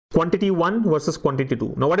Quantity 1 versus quantity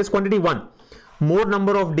 2. Now what is quantity 1? More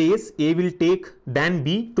number of days A will take than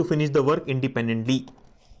B to finish the work independently.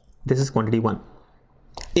 This is quantity 1.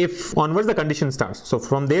 If onwards the condition starts. So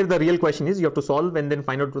from there the real question is you have to solve and then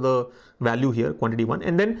find out the value here, quantity 1,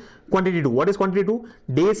 and then quantity 2. What is quantity 2?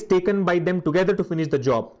 Days taken by them together to finish the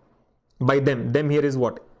job. By them here is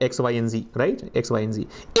what? X, Y and Z, right? X, Y and Z.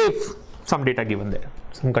 If some data given there,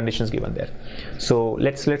 some conditions given there. So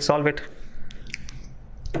let's solve it.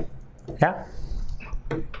 Yeah.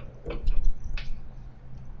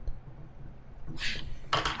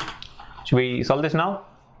 Should we solve this now?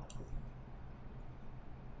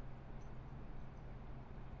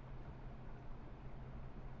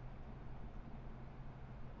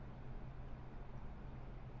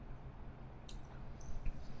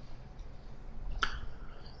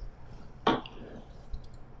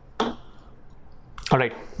 All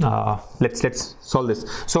right, let's solve this.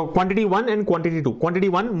 So quantity 1 and quantity 2. Quantity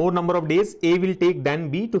 1, more number of days A will take than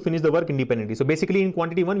B to finish the work independently. So basically in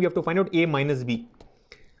quantity 1, we have to find out A minus B.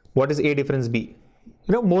 What is A difference B?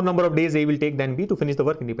 You know, more number of days A will take than B to finish the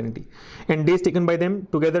work independently. And days taken by them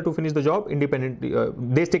together to finish the job independently.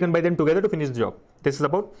 Days taken by them together to finish the job. This is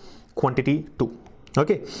about quantity 2.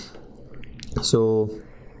 Okay. So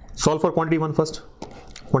solve for quantity 1 first.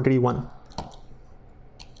 Quantity 1.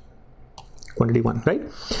 Quantity 1, right?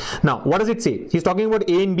 Now what does it say? He's talking about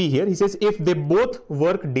A and B here. He says if they both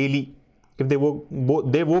work daily, if they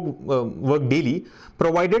work daily,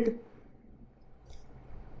 provided,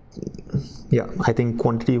 yeah, I think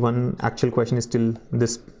quantity 1 actual question is still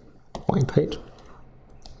this point, right?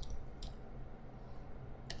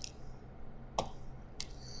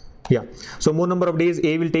 Yeah, so more number of days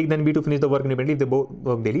A will take than B to finish the work independently if they both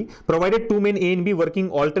work daily, provided two men A and B working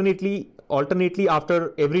alternately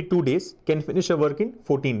after every 2 days can finish a work in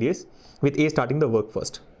 14 days with A starting the work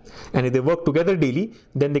first. And if they work together daily,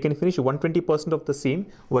 then they can finish 120% of the same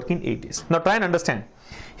work in 8 days. Now try and understand.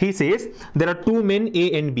 He says there are 2 men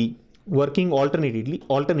A and B working alternately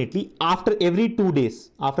after every 2 days,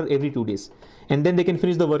 and then they can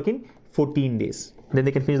finish the work in 14 days.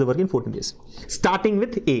 Starting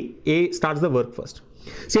with A. A starts the work first.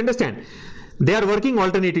 See, understand, they are working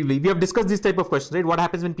alternatively. We have discussed this type of question, right? What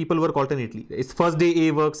happens when people work alternately? It's first day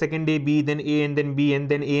A work, second day B, then A and then B, and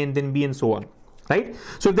then A and then B, and so on, right?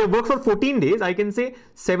 So if they work for 14 days, I can say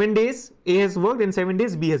 7 days A has worked and 7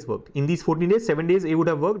 days B has worked. In these 14 days, 7 days A would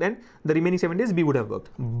have worked and the remaining 7 days B would have worked.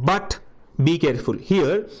 But be careful.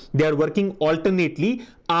 Here they are working alternately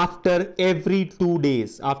after every 2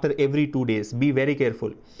 days. Be very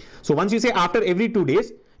careful. So once you say after every 2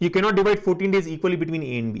 days, you cannot divide 14 days equally between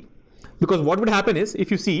A and B. Because what would happen is, if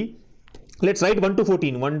you see, let's write 1 to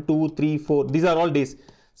 14. 1, 2, 3, 4. These are all days.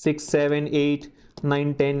 6, 7, 8,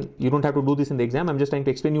 9, 10. You don't have to do this in the exam. I'm just trying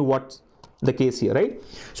to explain you what's the case here, right?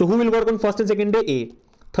 So who will work on first and second day? A.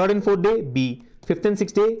 Third and fourth day? B. 5th and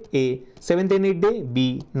 6th day? A. 7th and 8th day?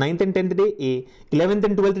 B. 9th and 10th day? A. 11th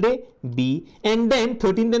and 12th day? B. And then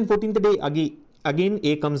 13th and 14th day, again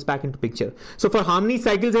A comes back into picture. So for how many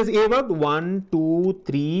cycles has A worked? 1, 2,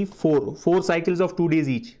 3, 4. 4 cycles of 2 days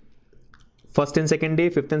each. First and second day,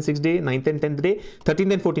 5th and 6th day, 9th and 10th day,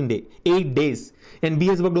 13th and 14th day, 8 days. And B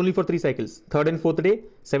has worked only for 3 cycles, 3rd and 4th day,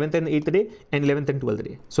 7th and 8th day, and 11th and 12th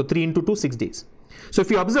day. So 3 into 2, 6 days. So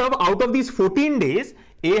if you observe, out of these 14 days,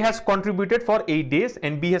 A has contributed for 8 days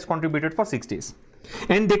and B has contributed for 6 days.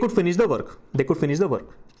 And they could finish the work.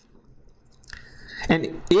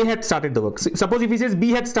 And A had started the work. Suppose if he says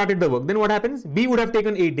B had started the work, then what happens? B would have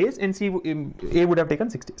taken 8 days and A would have taken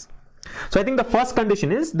 6 days. So I think the first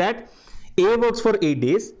condition is that A works for 8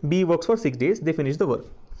 days, B works for 6 days, they finish the work.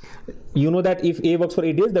 You know that if A works for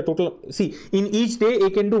 8 days, the total, see, in each day A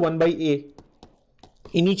can do 1 by A.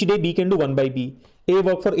 In each day B can do 1 by B. A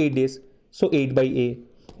work for 8 days, so 8 by A.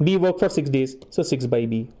 B work for 6 days, so 6 by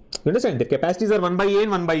B. You understand? The capacities are 1 by A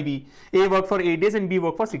and 1 by B. A work for 8 days and B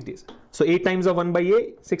work for 6 days. So 8 times of 1 by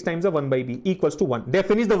A, 6 times of 1 by B equals to 1. They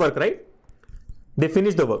finish the work, right? They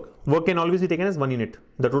finish the work. Work can always be taken as 1 unit.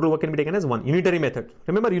 The total work can be taken as 1. Unitary method.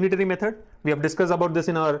 Remember unitary method? We have discussed about this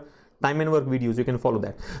in our time and work videos. You can follow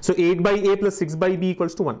that. So 8 by A plus 6 by B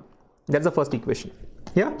equals to 1. That's the first equation.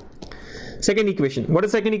 Yeah. Second equation. What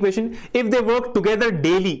is second equation? If they work together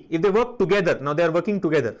daily, if they work together, now they are working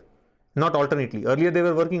together, not alternately. Earlier they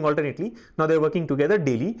were working alternately. Now they are working together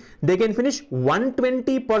daily. They can finish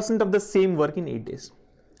 120% of the same work in 8 days.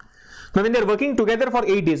 Now when they are working together for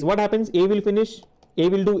 8 days, what happens? A will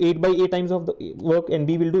do 8 by A times of the work and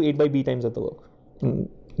B will do 8 by B times of the work.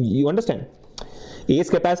 You understand? A's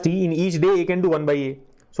capacity, in each day A can do 1 by A.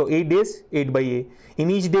 So 8 days, 8 by A. In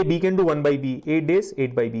each day B can do 1 by B. 8 days,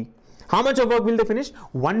 8 by B. How much of work will they finish?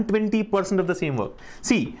 120% of the same work.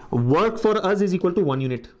 See, work for us is equal to 1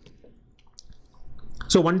 unit.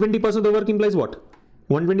 So 120% of the work implies what?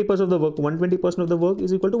 120% of the work, 120% of the work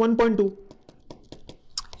is equal to 1.2. You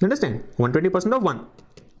understand? 120% of 1.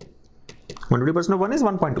 120% of 1 is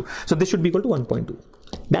 1.2. So this should be equal to 1.2.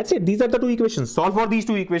 That's it. These are the two equations. Solve for these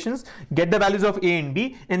two equations, get the values of A and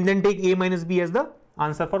B, and then take A minus B as the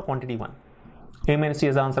answer for quantity 1. A minus C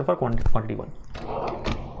as the answer for quantity 1.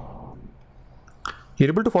 You're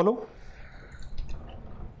able to follow?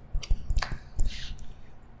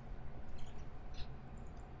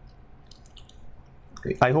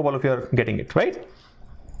 I hope all of you are getting it, right?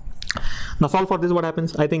 Now solve for this, what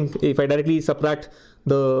happens? I think if I directly subtract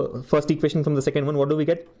the first equation from the second one, what do we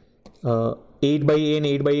get? 8 by A and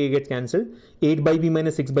 8 by A gets cancelled. 8 by B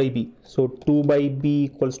minus 6 by B. So 2 by B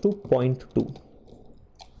equals to 0.2.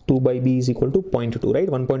 2 by B is equal to 0.2, right?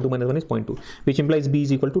 1.2 minus 1 is 0.2, which implies B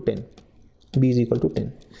is equal to 10. B is equal to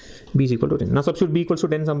 10. B is equal to 10. Now substitute B equals to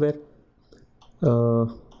 10 somewhere.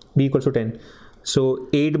 B equals to 10. So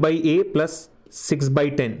 8 by A plus 6 by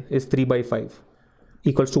 10 is 3 by 5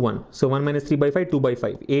 equals to 1. So 1 minus 3 by 5, 2 by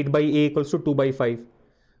 5. 8 by A equals to 2 by 5.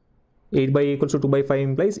 8 by A equals to 2 by 5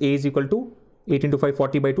 implies A is equal to 8 into 5,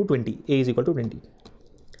 40 by 2, 20. A is equal to 20.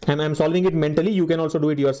 And I'm solving it mentally. You can also do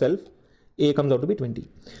it yourself. A comes out to be 20.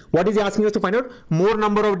 What is he asking us to find out? More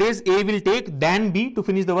number of days A will take than B to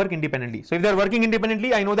finish the work independently. So if they are working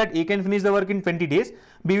independently, I know that A can finish the work in 20 days.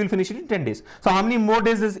 B will finish it in 10 days. So how many more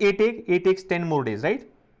days does A take? A takes 10 more days, right?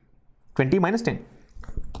 20 minus 10.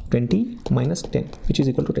 20 minus 10, which is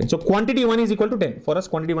equal to 10. So quantity 1 is equal to 10. For us,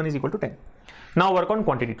 quantity 1 is equal to 10. Now work on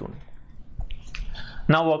quantity 2.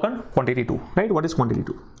 Now work on quantity 2, right? What is quantity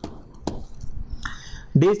 2?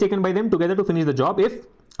 Days taken by them together to finish the job if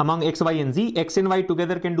among X, Y, and Z, X and Y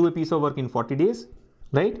together can do a piece of work in 40 days,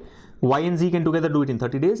 right? Y and Z can together do it in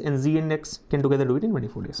 30 days, and Z and X can together do it in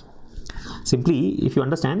 24 days. Simply, if you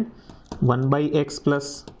understand, 1 by X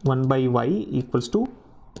plus 1 by Y equals to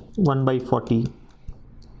 1 by 40.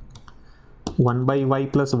 1 by Y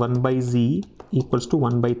plus 1 by Z equals to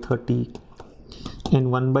 1 by 30.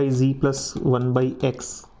 And 1 by Z plus 1 by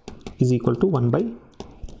X is equal to 1 by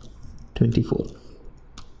 24.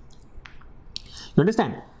 You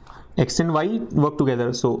understand? X and Y work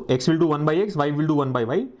together. So X will do 1 by X, Y will do 1 by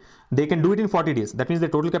Y. They can do it in 40 days. That means the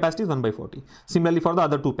total capacity is 1 by 40. Similarly for the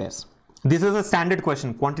other two pairs. This is a standard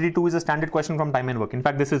question. Quantity 2 is a standard question from time and work. In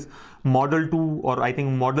fact, this is model 2 or I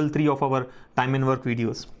think model 3 of our time and work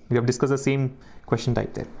videos. We have discussed the same question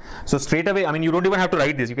type there. So straight away, I mean, you don't even have to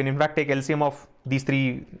write this. You can in fact take LCM of these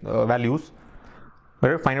three values,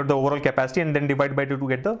 right? Find out the overall capacity and then divide by 2 to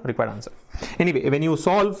get the required answer. Anyway, when you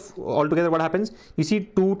solve altogether, what happens? You see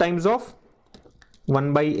 2 times of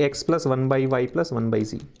 1 by X plus 1 by Y plus 1 by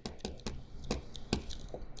Z.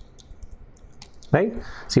 Right?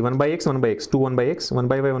 See 1 by X, 1 by X, 2 1 by X, 1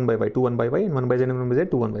 by Y, 1 by Y, 2 1 by Y, and 1 by Z and 1 by Z,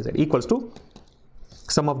 2 1 by Z equals to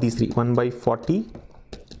sum of these three, 1 by 40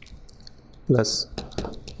 plus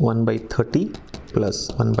 1 by 30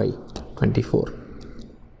 plus 1 by 24.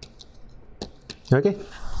 Okay.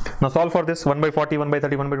 Now solve for this 1 by 40, 1 by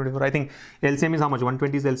 30, 1 by 24. I think LCM is how much?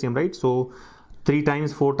 120 is LCM, right? So 3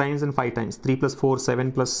 times, 4 times, and 5 times. 3 plus 4,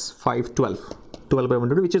 7 plus 5, 12. 12 by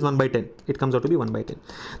 120, which is 1 by 10. It comes out to be 1 by 10.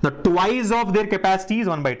 Now twice of their capacity is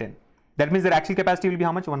 1 by 10. That means their actual capacity will be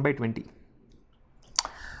how much? 1 by 20.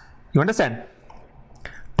 You understand?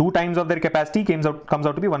 2 times of their capacity comes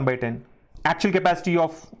out to be 1 by 10. Actual capacity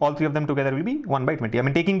of all three of them together will be 1 by 20. I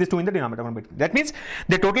mean, taking this 2 in the denominator, 1 by 20. That means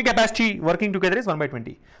the total capacity working together is 1 by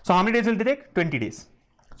 20. So how many days will they take? 20 days.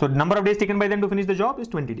 So the number of days taken by them to finish the job is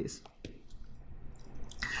 20 days.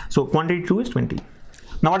 So quantity 2 is 20.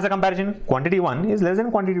 Now what's the comparison? Quantity 1 is less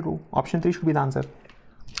than quantity 2. Option 3 should be the answer.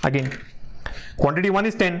 Again, quantity 1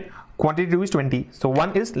 is 10, quantity 2 is 20. So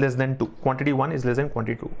 1 is less than 2. Quantity 1 is less than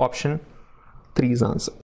quantity 2. Option 3 is the answer.